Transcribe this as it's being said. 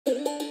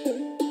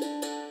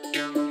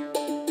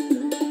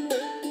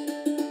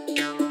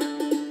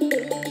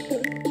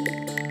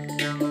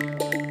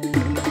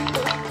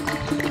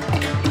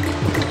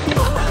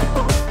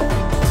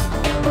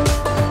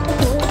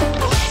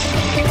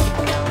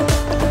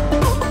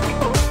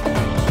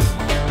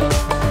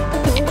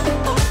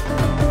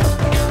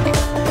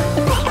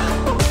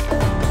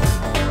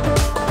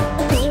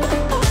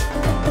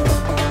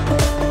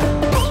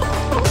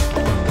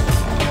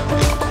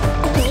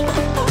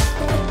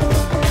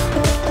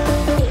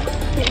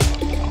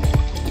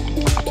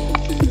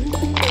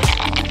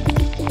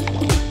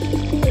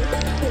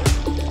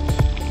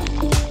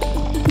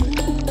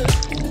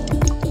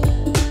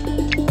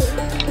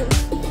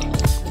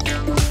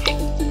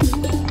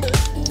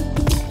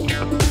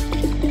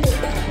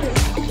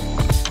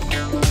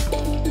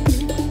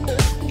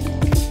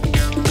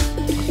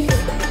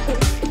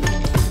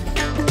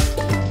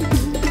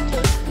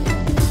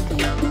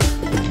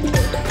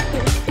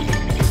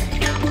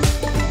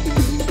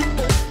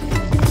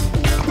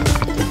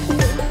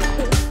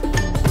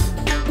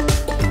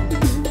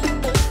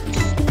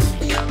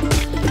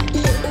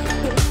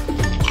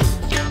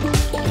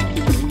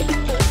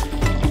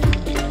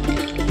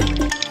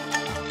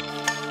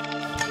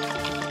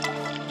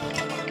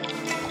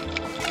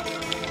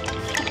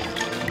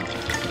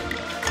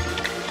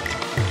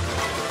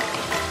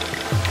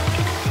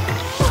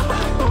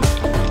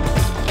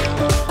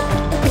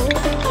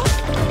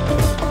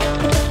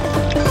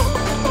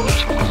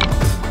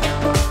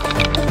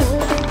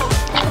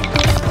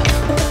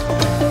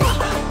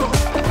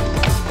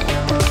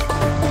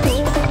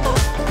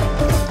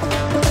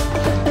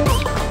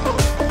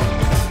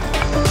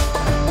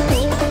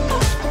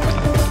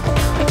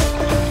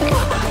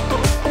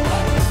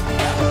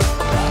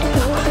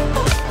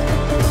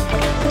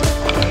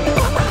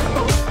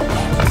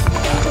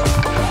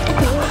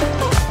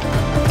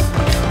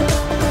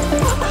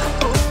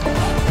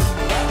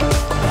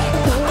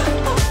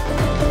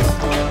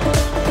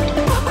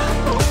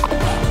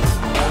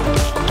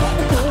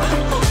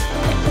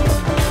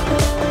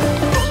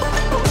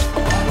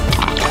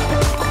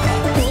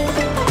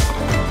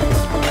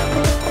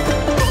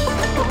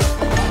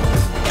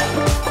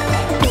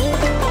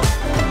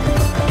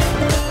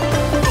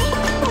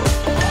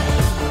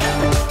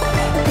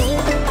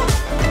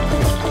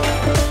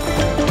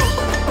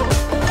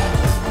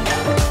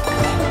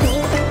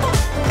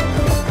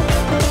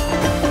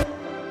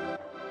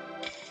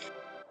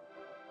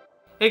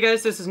Hey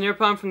guys, this is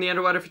Nirpam from the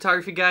Underwater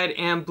Photography Guide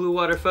and Blue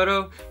Water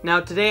Photo. Now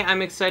today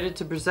I'm excited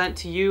to present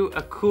to you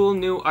a cool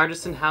new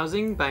artisan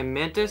housing by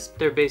Mantis.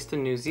 They're based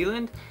in New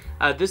Zealand.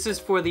 This is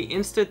for the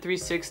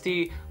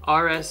Insta360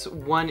 RS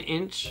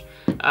 1-inch.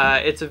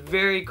 It's a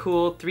very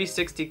cool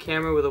 360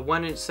 camera with a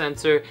 1-inch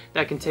sensor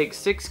that can take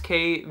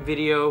 6K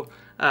video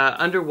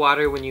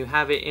underwater when you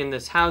have it in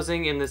this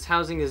housing, and this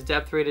housing is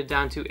depth rated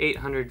down to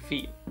 800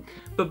 feet.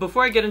 But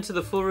before I get into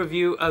the full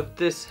review of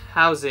this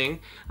housing,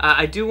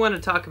 I do want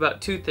to talk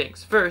about two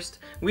things. First,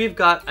 we've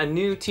got a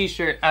new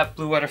t-shirt at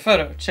Blue Water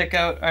Photo. Check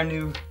out our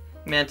new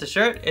Mantis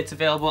shirt. It's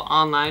available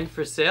online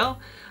for sale.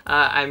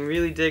 I'm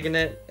really digging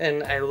it,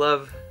 and I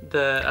love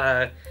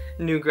the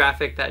new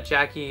graphic that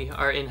Jackie,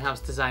 our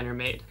in-house designer,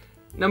 made.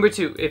 Number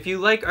two, if you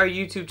like our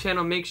YouTube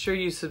channel, make sure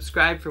you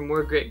subscribe for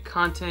more great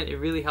content. It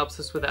really helps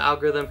us with the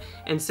algorithm.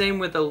 And same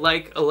with a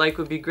like. A like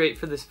would be great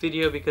for this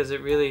video because it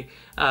really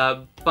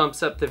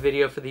bumps up the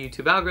video for the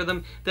YouTube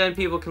algorithm. Then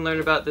people can learn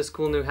about this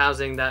cool new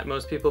housing that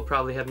most people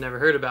probably have never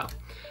heard about.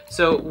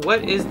 So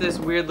what is this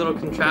weird little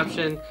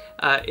contraption?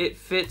 It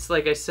fits,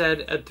 like I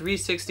said, a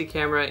 360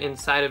 camera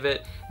inside of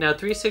it. Now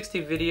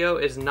 360 video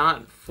is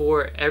not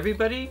for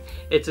everybody.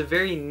 It's a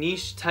very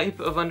niche type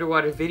of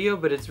underwater video,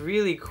 but it's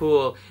really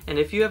cool. And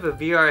if you have a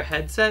VR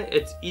headset,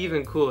 it's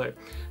even cooler.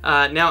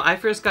 Now I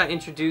first got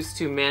introduced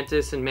to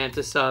Mantis and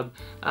Mantis Sub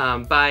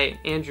by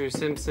Andrew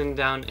Simpson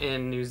down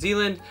in New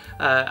Zealand.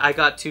 I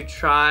got to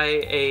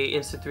try a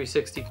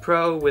Insta360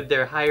 Pro with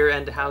their higher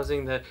end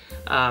housing, the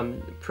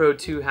Pro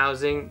 2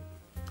 housing,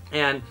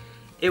 and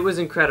it was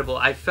incredible.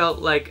 I felt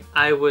like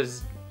I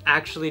was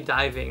actually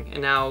diving,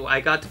 and now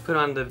I got to put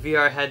on the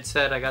VR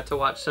headset. I got to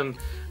watch some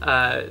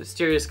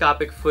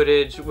stereoscopic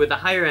footage with a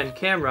higher end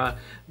camera,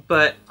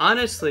 but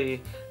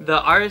honestly the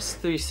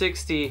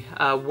RS360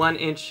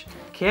 1-inch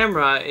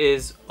camera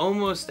is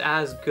almost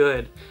as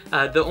good.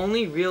 The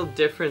only real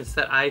difference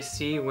that I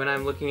see when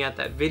I'm looking at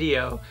that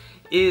video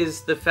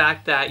is the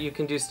fact that you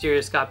can do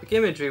stereoscopic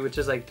imagery, which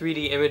is like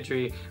 3D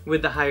imagery,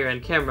 with the higher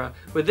end camera.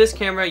 With this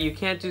camera, you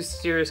can't do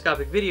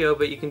stereoscopic video,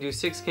 but you can do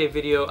 6K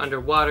video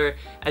underwater,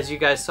 as you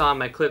guys saw in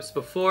my clips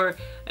before,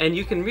 and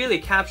you can really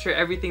capture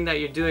everything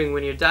that you're doing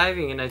when you're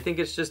diving, and I think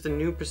it's just a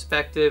new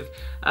perspective,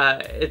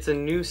 it's a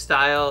new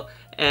style,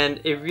 and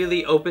it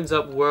really opens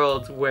up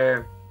worlds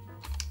where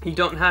you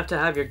don't have to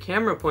have your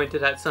camera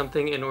pointed at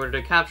something in order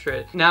to capture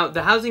it. Now,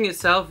 the housing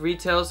itself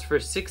retails for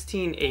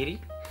 $16.80.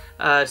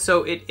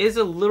 So it is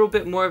a little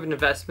bit more of an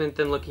investment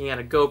than looking at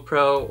a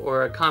GoPro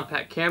or a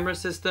compact camera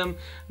system,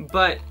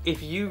 but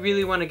if you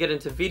really want to get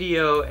into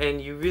video and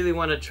you really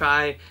want to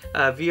try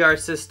VR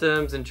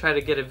systems and try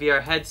to get a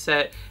VR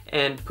headset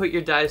and put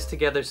your dives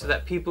together so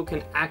that people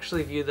can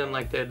actually view them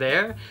like they're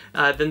there,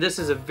 then this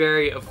is a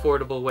very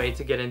affordable way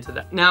to get into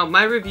that. Now,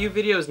 my review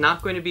video is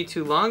not going to be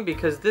too long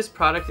because this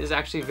product is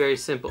actually very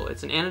simple.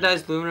 It's an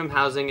anodized aluminum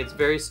housing. It's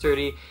very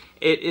sturdy.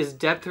 It is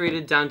depth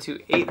rated down to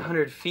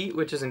 800 feet,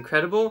 which is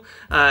incredible.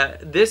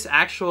 This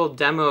actual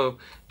demo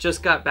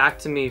just got back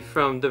to me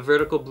from the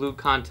Vertical Blue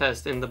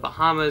contest in the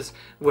Bahamas,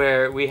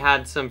 where we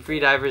had some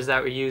freedivers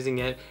that were using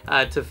it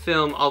to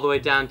film all the way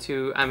down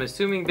to, I'm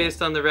assuming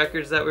based on the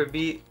records that were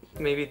beat,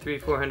 maybe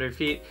 300-400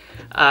 feet.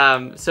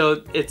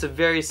 So it's a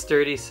very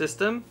sturdy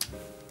system.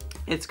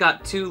 It's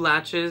got two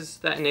latches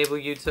that enable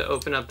you to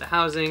open up the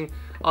housing.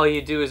 All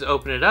you do is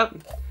open it up.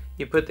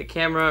 You put the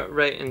camera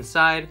right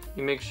inside.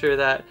 You make sure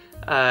that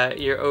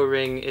your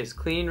O-ring is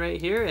clean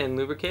right here and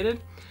lubricated.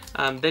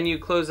 Then you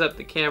close up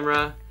the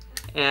camera,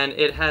 and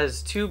it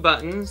has two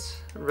buttons,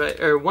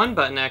 or one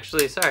button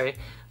actually, sorry,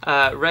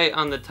 right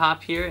on the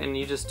top here, and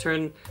you just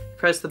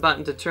press the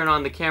button to turn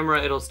on the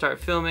camera. It'll start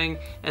filming,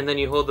 and then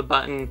you hold the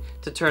button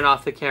to turn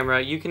off the camera.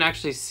 You can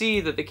actually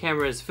see that the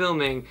camera is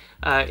filming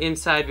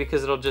inside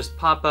because it'll just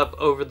pop up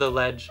over the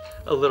ledge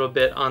a little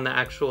bit on the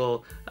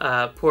actual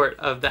port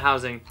of the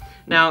housing.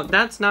 Now,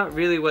 that's not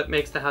really what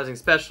makes the housing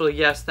special.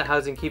 Yes, the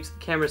housing keeps the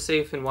camera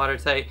safe and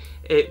watertight.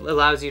 It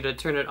allows you to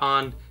turn it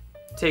on,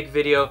 take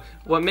video.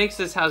 What makes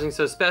this housing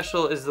so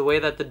special is the way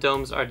that the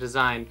domes are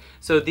designed.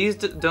 So these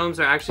domes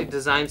are actually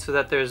designed so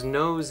that there's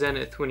no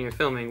zenith when you're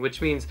filming,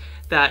 which means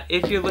that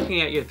if you're looking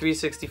at your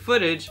 360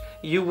 footage,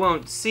 you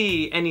won't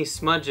see any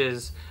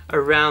smudges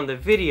around the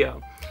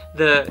video.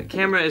 The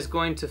camera is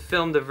going to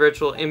film the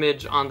virtual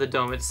image on the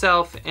dome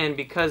itself, and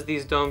because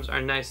these domes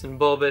are nice and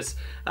bulbous,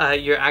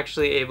 you're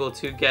actually able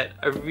to get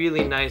a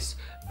really nice,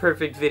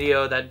 perfect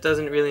video that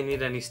doesn't really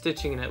need any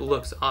stitching, and it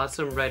looks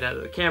awesome right out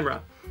of the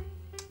camera.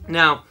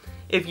 Now,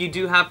 if you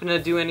do happen to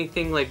do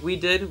anything like we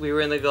did, we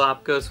were in the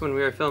Galapagos when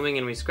we were filming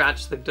and we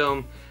scratched the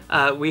dome,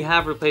 we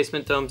have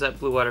replacement domes at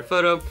Blue Water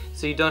Photo,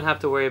 so you don't have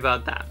to worry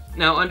about that.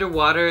 Now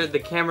underwater, the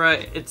camera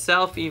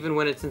itself, even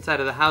when it's inside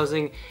of the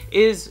housing,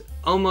 is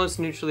almost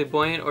neutrally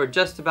buoyant or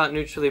just about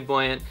neutrally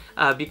buoyant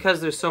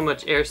because there's so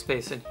much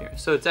airspace in here.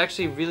 So it's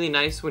actually really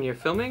nice when you're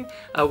filming.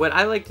 What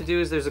I like to do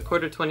is there's a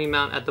 1/4-20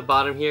 mount at the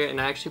bottom here, and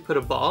I actually put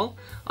a ball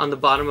on the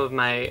bottom of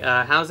my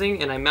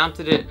housing, and I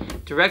mounted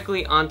it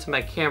directly onto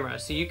my camera.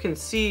 So you can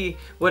see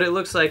what it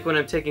looks like when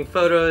I'm taking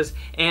photos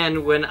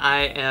and when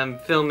I am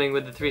filming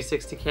with the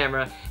 360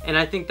 camera. And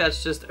I think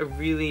that's just a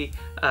really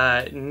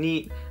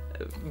neat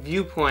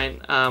viewpoint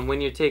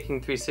when you're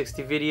taking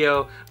 360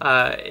 video.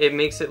 It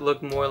makes it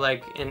look more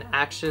like an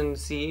action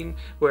scene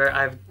where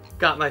I've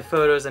got my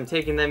photos, I'm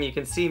taking them, you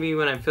can see me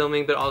when I'm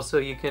filming, but also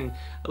you can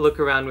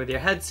look around with your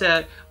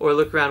headset or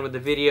look around with the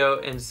video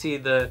and see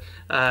the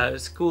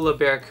school of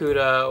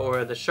barracuda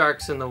or the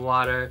sharks in the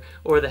water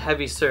or the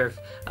heavy surf.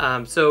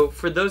 So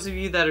for those of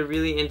you that are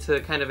really into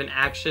kind of an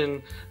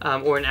action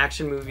or an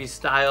action movie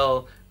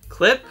style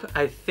clip,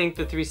 I think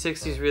the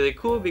 360 is really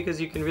cool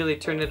because you can really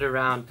turn it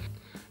around.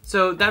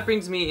 So that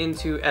brings me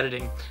into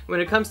editing. When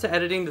it comes to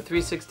editing the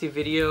 360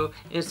 video,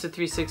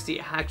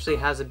 Insta360 actually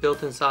has a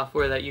built-in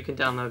software that you can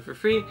download for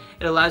free.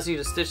 It allows you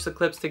to stitch the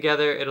clips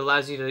together. It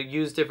allows you to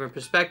use different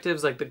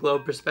perspectives like the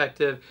globe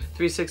perspective,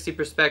 360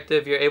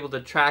 perspective. You're able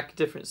to track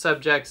different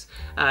subjects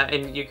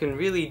and you can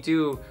really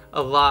do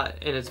a lot,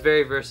 and it's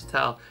very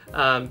versatile.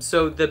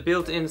 So the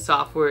built-in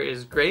software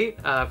is great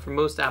for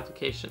most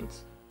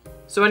applications.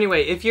 So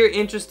anyway, if you're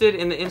interested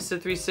in the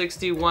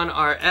Insta360 One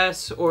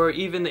RS or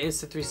even the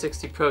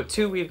Insta360 Pro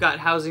 2, we've got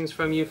housings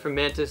from you from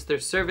Mantis. Their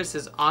service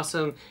is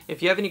awesome.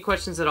 If you have any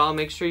questions at all,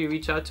 make sure you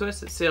reach out to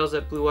us at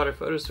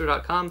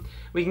sales@bluewaterphotostore.com.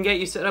 We can get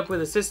you set up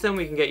with a system,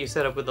 we can get you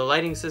set up with a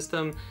lighting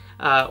system,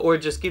 or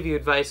just give you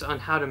advice on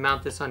how to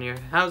mount this on your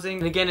housing.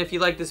 And again, if you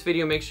like this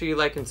video, make sure you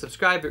like and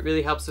subscribe. It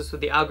really helps us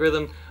with the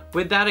algorithm.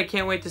 With that, I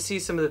can't wait to see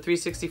some of the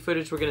 360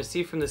 footage we're going to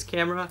see from this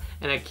camera,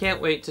 and I can't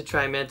wait to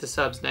try Mantis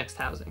Sub's next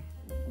housing.